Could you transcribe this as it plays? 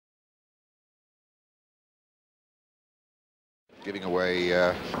Giving away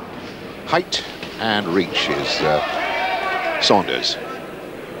height and reach is Saunders.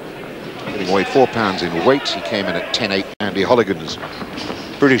 Giving away 4 pounds in weight. He came in at 10.8. Andy Holligan's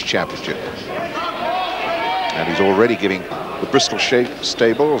British Championship. And he's already giving the Bristol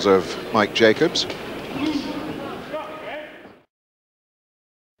stables of Mike Jacobs.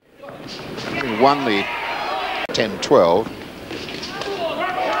 Having won the 10-12.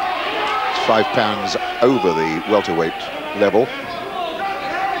 It's 5 pounds over the welterweight level.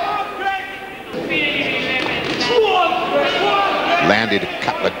 Landed a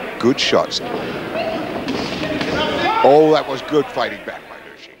couple of good shots. Oh, that was good fighting back by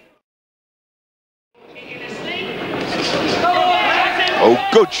Lueshing. Oh,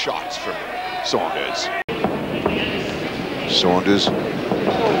 good shots from Saunders. Saunders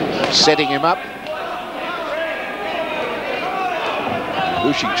setting him up.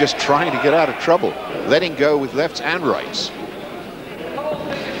 Lueshing just trying to get out of trouble, letting go with lefts and rights.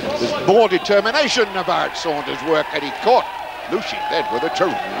 There's more determination about Saunders' work, and he caught Lueshing then with a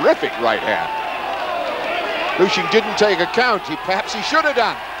terrific right hand. Lueshing didn't take a count. Perhaps he should have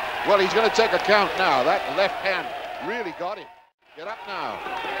done. Well, he's going to take a count now. That left hand really got him. Get up now.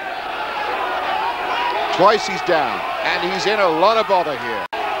 Twice he's down, and he's in a lot of bother here.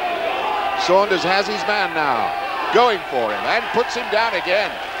 Saunders has his man now, going for him, and puts him down again.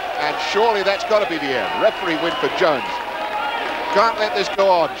 And surely that's got to be the end. Referee Winford Jones. Can't let this go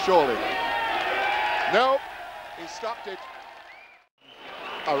on, surely. No, he stopped it.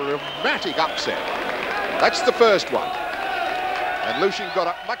 A dramatic upset. That's the first one. And Lueshing got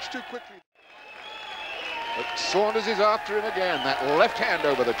up much too quickly. But Saunders is after him again. That left hand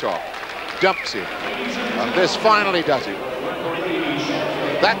over the top. Dumps him. And this finally does it.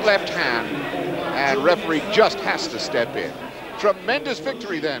 That left hand. And referee just has to step in. Tremendous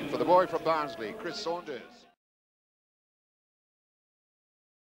victory then for the boy from Barnsley, Chris Saunders.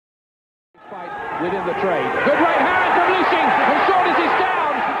 Fight within the trade. Good right hand from Lueshing, and Saunders is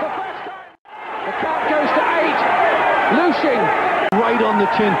down for the first time. The count goes to 8. Lueshing right on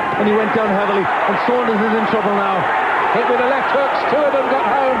the chin, and he went down heavily, and Saunders is in trouble now. Hit with the left hooks, 2 of them got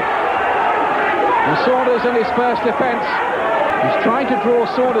home. And Saunders in his first defence. He's trying to draw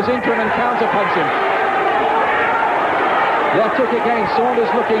Saunders into him and counter-punch him. Left hook again,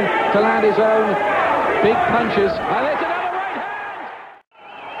 Saunders looking to land his own big punches. And there's another right hand!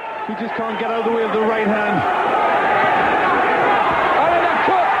 He just can't get out of the way of the right hand. And a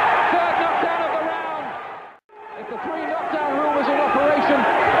hook! Third knockdown of the round. If the 3 knockdown rule was in operation,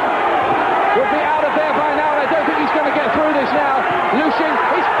 would be out of there by now. I don't think he's going to get through this now. Lueshing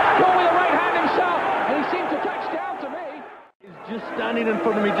is caught with a right hand himself, and he seemed to touch down to me. He's just standing in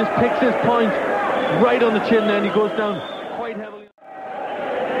front of me, just picks his point right on the chin there, and he goes down quite heavily.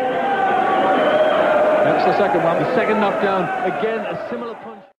 That's the second one. The second knockdown, again a similar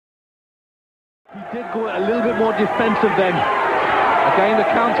punch. He did go a little bit more defensive then. Again the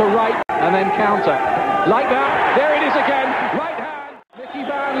counter right, and then counter. Like that, there it is again, right hand. Mickey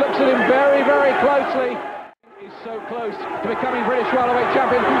Van looks at him very, very closely. He's so close to becoming British welterweight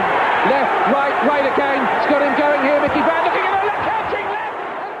champion. Left, right again. It's got him going here, Mickey Van looking at the left, catching left,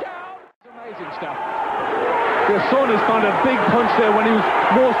 and down. It's amazing stuff. Yeah, Saunders found a big punch there when he was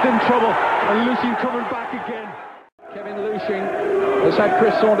most in trouble, and Lueshing coming back again. Kevin Lueshing has had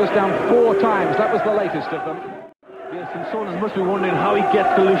Chris Saunders down 4 times. That was the latest of them. Yes, and Saunders must be wondering how he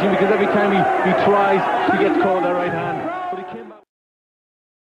gets to Lueshing, because every time he tries, he gets caught with that right hand. But he came back.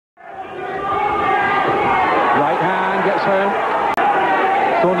 Right hand gets home.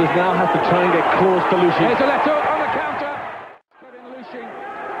 Saunders now has to try and get close to Lueshing. There's a left hook on the counter. Kevin Lueshing.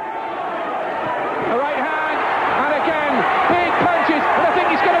 A right hand, and again, big punches, and I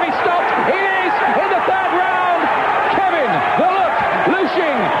think he's going to be stopped. It is in the 3rd round. Kevin, the look.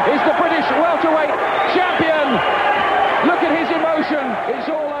 Lueshing is the British welterweight champion. Look at his emotion. It's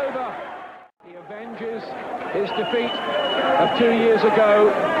all over. He avenges his defeat of 2 years ago.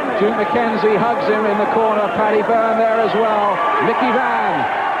 Duke McKenzie hugs him in the corner. Paddy Byrne there as well. Mickey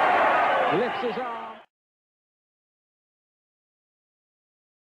Van